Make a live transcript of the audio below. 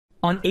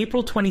On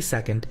April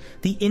 22nd,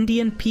 the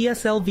Indian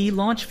PSLV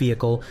launch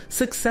vehicle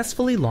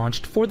successfully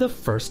launched for the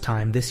first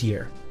time this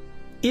year.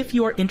 If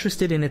you are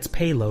interested in its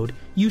payload,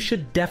 you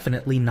should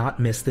definitely not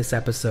miss this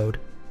episode.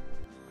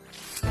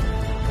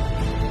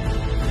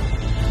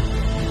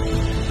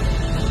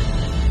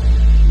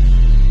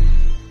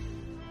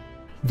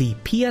 The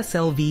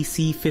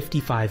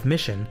PSLV-C-55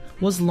 mission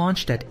was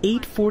launched at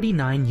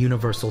 8:49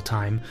 Universal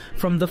Time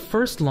from the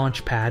first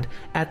launch pad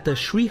at the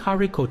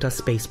Sriharikota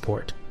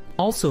spaceport,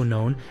 also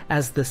known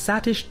as the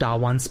Satish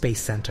Dhawan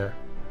Space Center.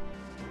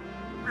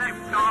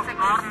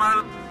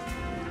 Normal.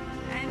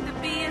 And the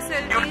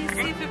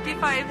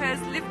PSLV-C-55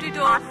 has lifted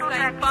off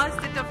flying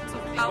past the tufts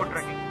of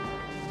clouds.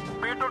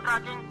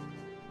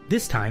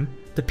 This time,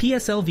 the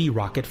PSLV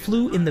rocket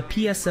flew in the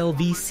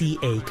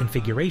PSLV-CA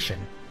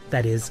configuration,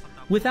 that is,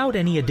 without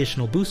any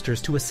additional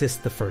boosters to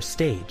assist the first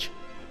stage.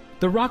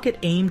 The rocket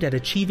aimed at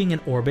achieving an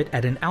orbit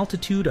at an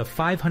altitude of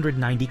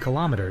 590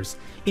 kilometers,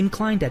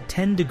 inclined at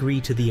 10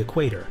 degrees to the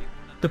equator.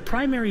 The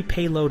primary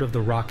payload of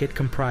the rocket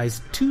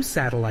comprised 2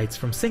 satellites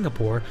from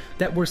Singapore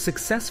that were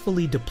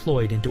successfully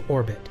deployed into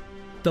orbit.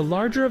 The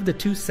larger of the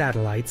 2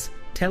 satellites,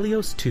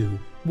 Telios 2,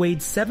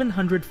 weighed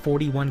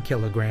 741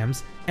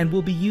 kilograms and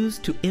will be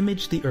used to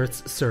image the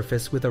Earth's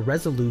surface with a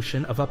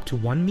resolution of up to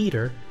 1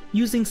 meter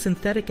using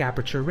synthetic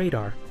aperture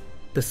radar.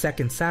 The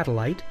second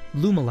satellite,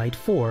 Lumelite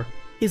 4,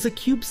 is a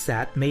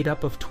CubeSat made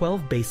up of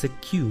 12 basic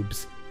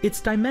cubes.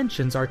 Its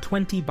dimensions are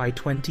 20 by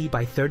 20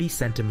 by 30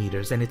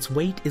 centimeters and its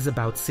weight is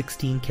about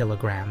 16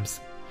 kilograms.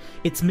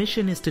 Its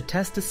mission is to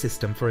test a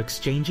system for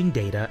exchanging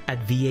data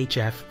at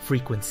VHF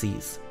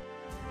frequencies.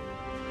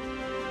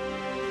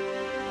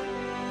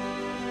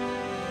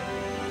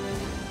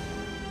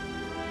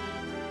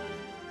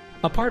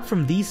 Apart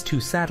from these 2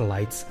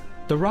 satellites,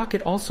 the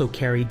rocket also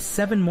carried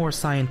 7 more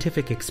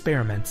scientific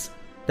experiments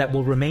that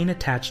will remain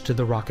attached to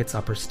the rocket's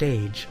upper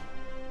stage.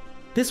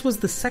 This was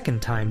the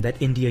second time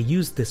that India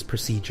used this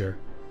procedure,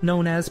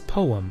 known as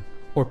POEM,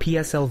 or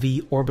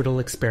PSLV Orbital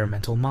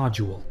Experimental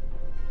Module.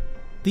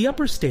 The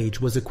upper stage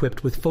was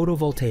equipped with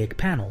photovoltaic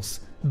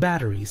panels,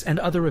 batteries, and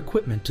other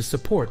equipment to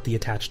support the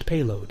attached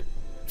payload.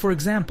 For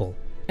example,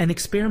 an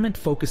experiment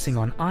focusing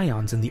on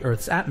ions in the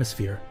Earth's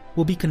atmosphere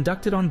will be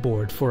conducted on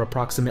board for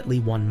approximately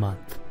 1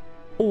 month.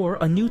 Or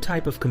a new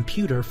type of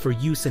computer for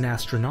use in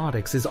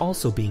astronautics is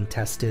also being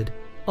tested,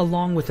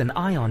 along with an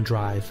ion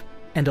drive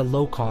and a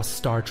low-cost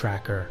star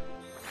tracker.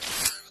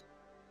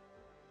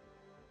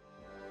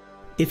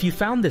 If you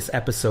found this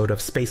episode of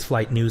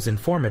Spaceflight News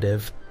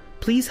informative,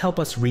 please help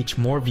us reach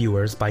more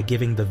viewers by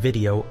giving the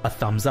video a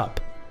thumbs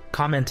up,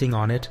 commenting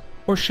on it,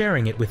 or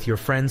sharing it with your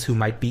friends who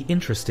might be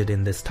interested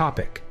in this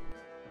topic.